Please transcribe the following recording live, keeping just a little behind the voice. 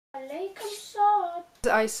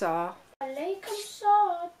ACER.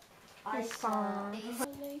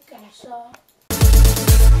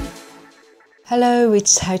 Hello,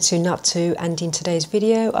 it's How To Not To, and in today's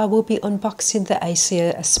video I will be unboxing the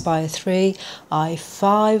ACER Aspire 3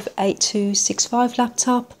 i5-8265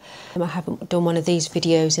 laptop. I haven't done one of these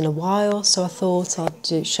videos in a while, so I thought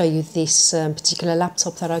I'd show you this particular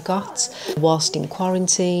laptop that I got whilst in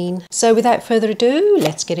quarantine. So without further ado,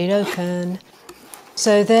 let's get it open.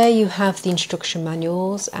 So there you have the instruction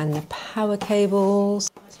manuals and the power cables.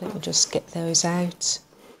 So let me just get those out.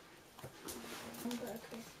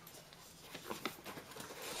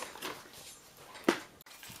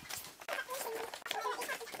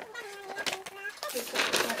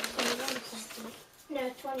 No,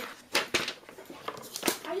 20.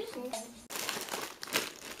 I just need it.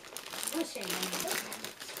 We'll see when we look at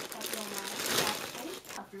it.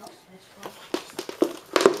 I've lost this one.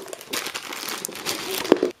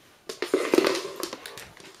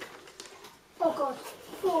 Oh god,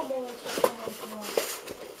 4 more.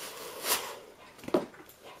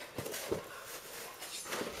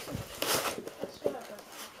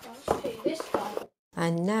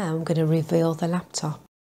 And now I'm going to reveal the laptop.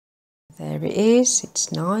 There it is,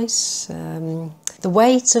 it's nice. The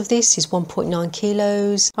weight of this is 1.9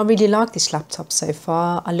 kilos. I really like this laptop so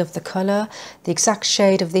far. I love the colour. The exact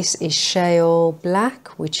shade of this is shale black,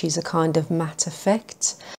 which is a kind of matte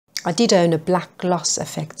effect. I did own a black gloss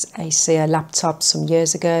effect ACER laptop some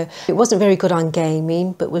years ago. It wasn't very good on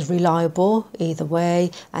gaming, but was reliable either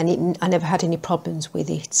way, and I never had any problems with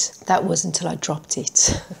it. That was until I dropped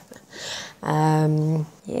it.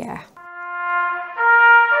 Yeah.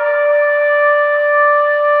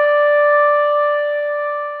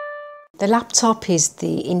 The laptop is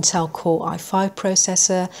the Intel Core i5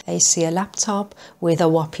 processor ACER laptop with a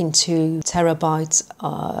whopping 2 terabytes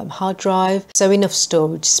hard drive, so enough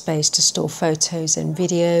storage space to store photos and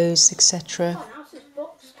videos, etc.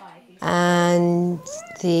 And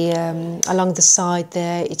along the side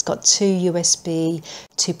there, it's got 2 USB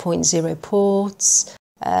 2.0 ports,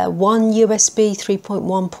 1 USB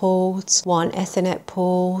 3.1 port, 1 Ethernet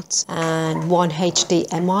port, and 1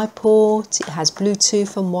 HDMI port. It has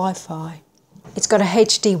Bluetooth and Wi-Fi. It's got a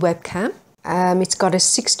HD webcam. It's got a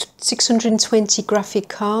 620 graphic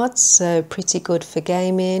card, so pretty good for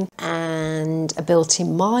gaming, and a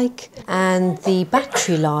built-in mic. And the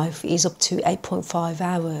battery life is up to 8.5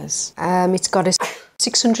 hours. It's got a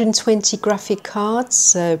 620 graphic card,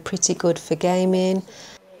 so pretty good for gaming.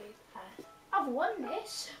 I've won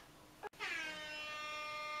this.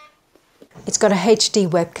 It's got a HD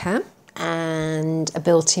webcam and a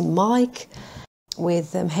built-in mic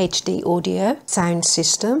with HD audio sound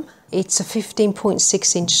system. It's a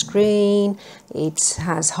 15.6 inch screen. It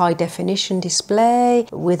has high definition display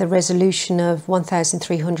with a resolution of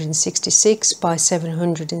 1366 by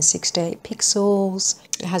 768 pixels.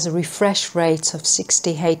 It has a refresh rate of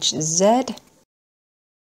 60 Hz.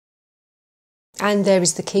 And there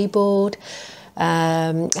is the keyboard.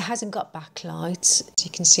 It hasn't got backlight. As you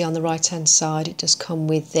can see on the right hand side, it does come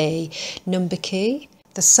with the number key.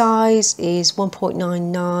 The size is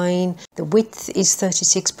 1.99, the width is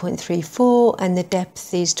 36.34, and the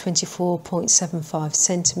depth is 24.75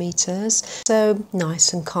 centimeters. So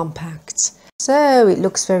nice and compact. So it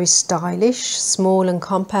looks very stylish, small and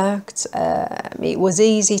compact. It was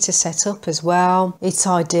easy to set up as well. It's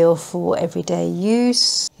ideal for everyday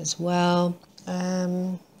use as well.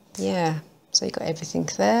 Yeah, so you got everything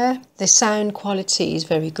there. The sound quality is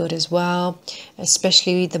very good as well,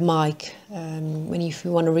 especially the mic. If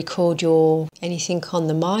you want to record anything on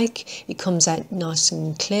the mic, it comes out nice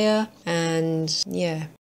and clear. And yeah.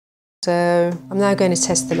 So I'm now going to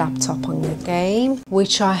test the laptop on the game,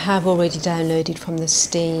 which I have already downloaded from the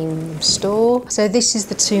Steam store. So this is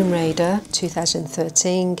the Tomb Raider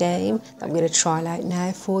 2013 game that I'm going to trial out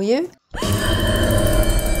now for you.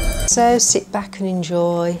 So sit back and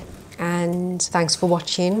enjoy, and thanks for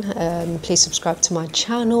watching. Please subscribe to my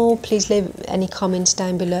channel, please leave any comments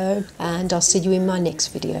down below, and I'll see you in my next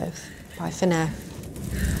video. Bye for now.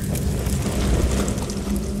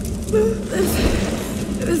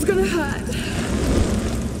 This is gonna hurt.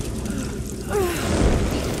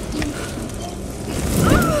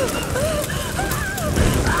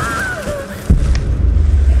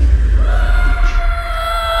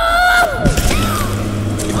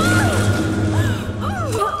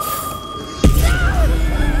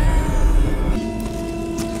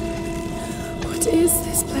 What is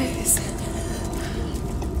this place?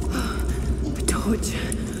 A torch.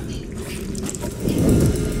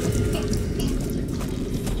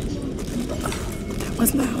 That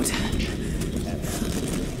was loud.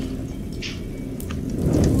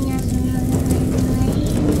 Yeah.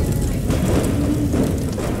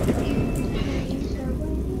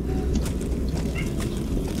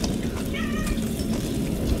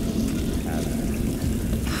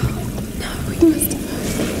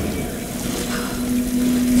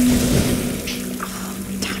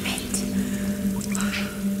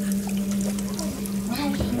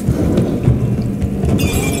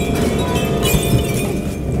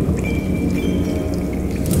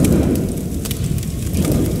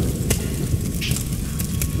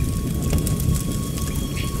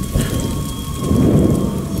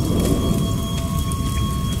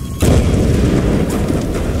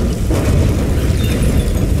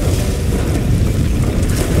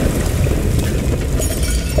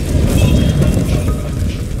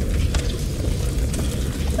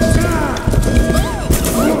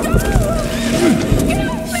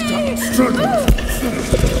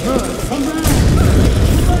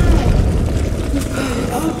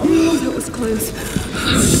 Oh, that was close.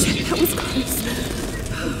 Oh, shit, that was close.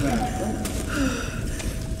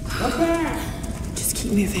 Just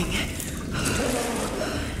keep moving.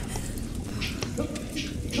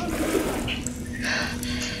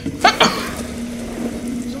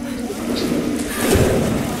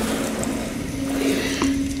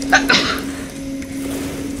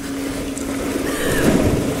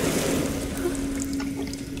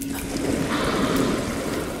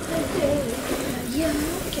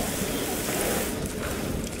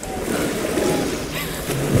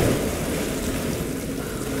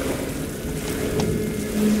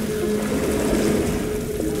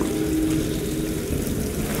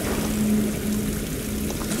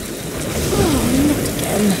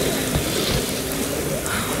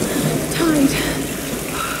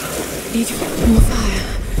 Need more fire.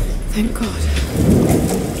 Thank God.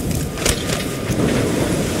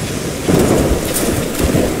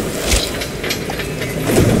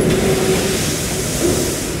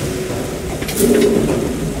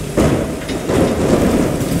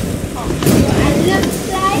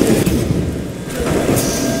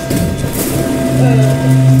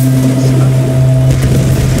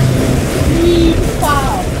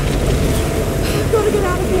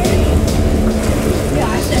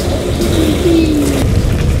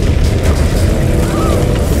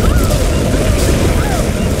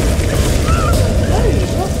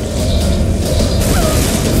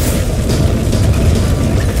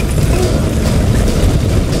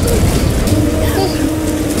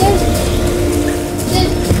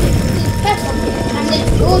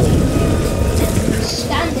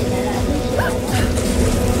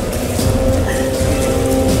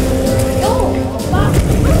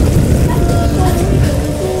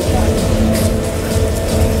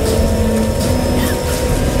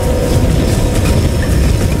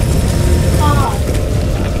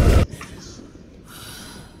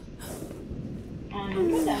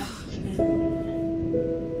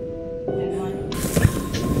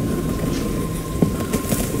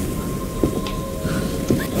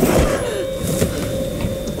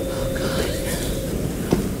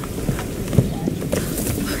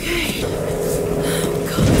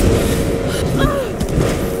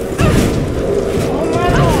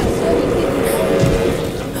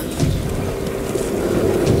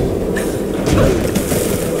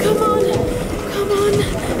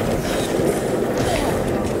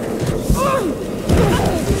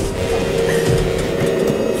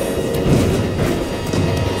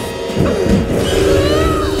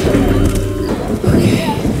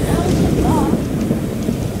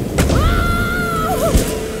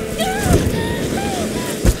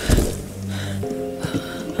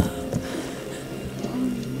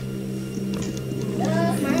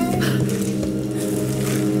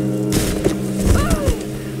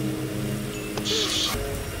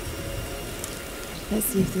 Let's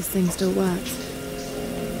see if this thing still works.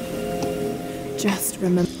 Just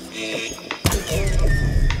remember.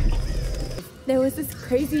 There was this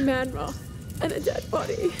crazy man, Ross, and a dead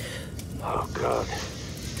body. Oh, God.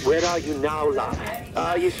 Where are you now, love?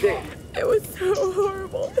 Are you safe? It was so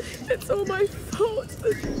horrible. It's all my fault.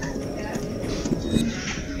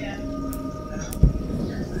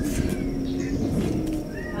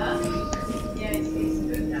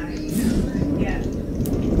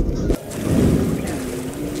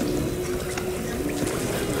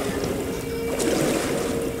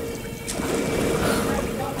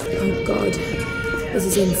 Oh God, this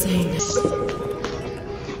is insane.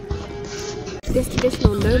 This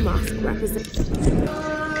traditional no mask represents.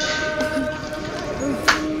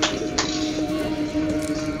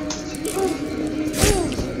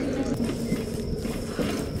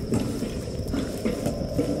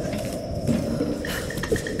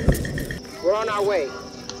 We're on our way.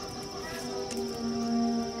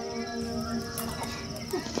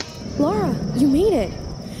 Laura, you made it.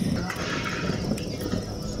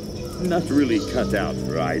 Not really cut out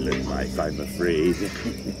for island life, I'm afraid.